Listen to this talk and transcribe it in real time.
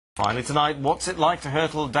Finally tonight, what's it like to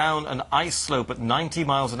hurtle down an ice slope at 90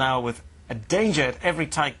 miles an hour with a danger at every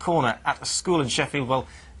tight corner at a school in Sheffield? Well,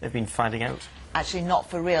 they've been finding out. Actually not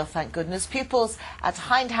for real, thank goodness. Pupils at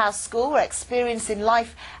Hindhouse School were experiencing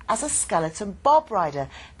life as a skeleton bob rider,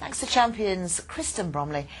 thanks to champions Kristen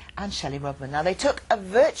Bromley and Shelley Rudman. Now, they took a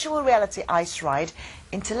virtual reality ice ride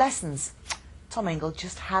into lessons. Tom Ingle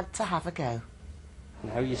just had to have a go.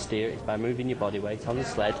 And how you steer it is by moving your body weight on the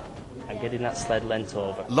sled and getting that sled leant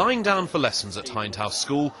over. Lying down for lessons at Hindhouse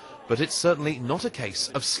School, but it's certainly not a case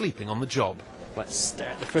of sleeping on the job. Let's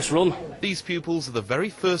start the first run. These pupils are the very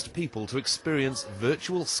first people to experience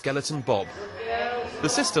virtual skeleton bob. The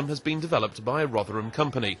system has been developed by a Rotherham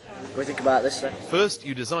company. What do you think about this then? First,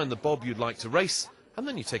 you design the bob you'd like to race, and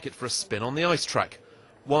then you take it for a spin on the ice track.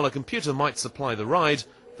 While a computer might supply the ride,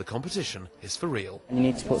 the competition is for real. You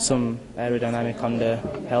need to put some aerodynamic on the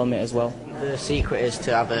helmet as well. The secret is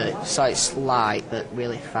to have a slight light but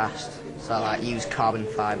really fast. So like use carbon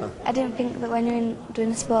fibre. I didn't think that when you're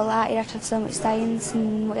doing a sport like that you'd have to have so much science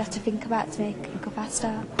and what you have to think about to make it go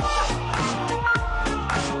faster.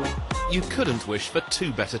 You couldn't wish for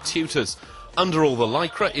two better tutors. Under all the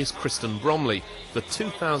lycra is Kristen Bromley, the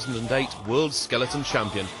 2008 World Skeleton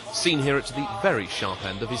Champion, seen here at the very sharp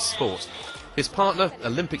end of his sport. His partner,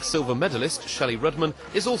 Olympic silver medalist Shelley Rudman,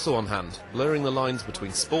 is also on hand, blurring the lines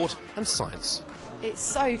between sport and science. It's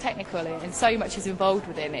so technical and so much is involved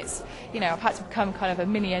within it. You know, I've had to become kind of a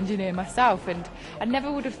mini engineer myself, and I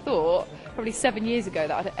never would have thought, probably 7 years ago,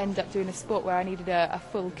 that I'd end up doing a sport where I needed a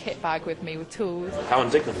full kit bag with me with tools. How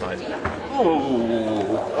undignified.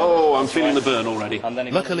 Oh, I'm feeling the burn already.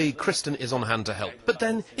 Luckily, Kristen is on hand to help. But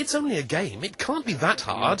then, it's only a game. It can't be that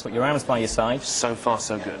hard. Put your arms by your side. So far,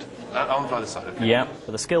 so good. Arms by the side, okay. Yeah,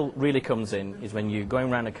 but the skill really comes in is when you're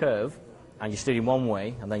going around a curve and you're steering one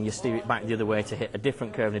way and then you steer it back the other way to hit a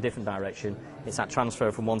different curve in a different direction. It's that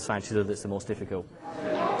transfer from one side to the other that's the most difficult.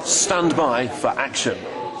 Stand by for action.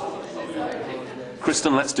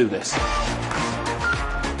 Kristen, let's do this.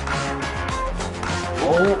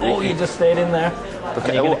 Oh, you just stayed in there. Okay,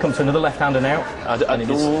 and you're going to come to another left-hander now.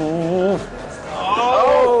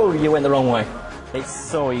 Oh, you went the wrong way. It's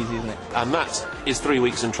so easy, isn't it? And that is 3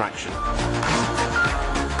 weeks in traction. You're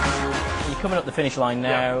coming up the finish line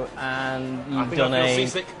now, and you've done a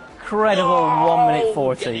incredible 1 minute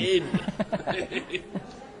 14.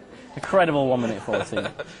 Incredible 1 minute 14.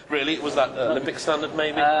 Really? Was that Olympic standard,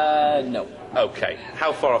 maybe? No. Okay.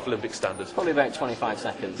 How far off Olympic standard? Probably about 25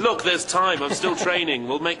 seconds. Look, there's time. I'm still training.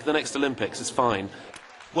 We'll make the next Olympics. It's fine.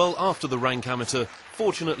 Well, after the rank amateur,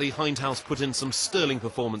 fortunately Hindhouse put in some sterling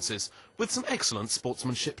performances, with some excellent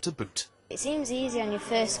sportsmanship to boot. It seems easier on your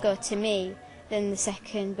first go to me than the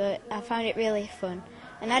second, but I found it really fun.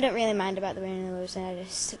 And I don't really mind about the winning and the losing,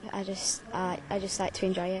 I just like to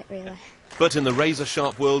enjoy it, really. But in the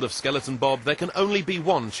razor-sharp world of skeleton bob, there can only be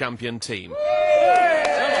one champion team.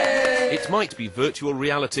 It might be virtual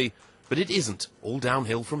reality, but it isn't all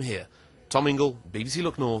downhill from here. Tom Ingle, BBC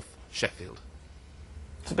Look North, Sheffield.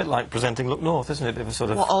 It's a bit like presenting Look North, isn't it? It was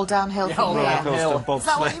sort of... What, all downhill from here? Is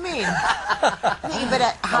that what you mean? I think you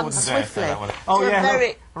better hand swiftly. Oh, You're yeah,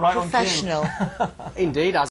 very right professional. Indeed,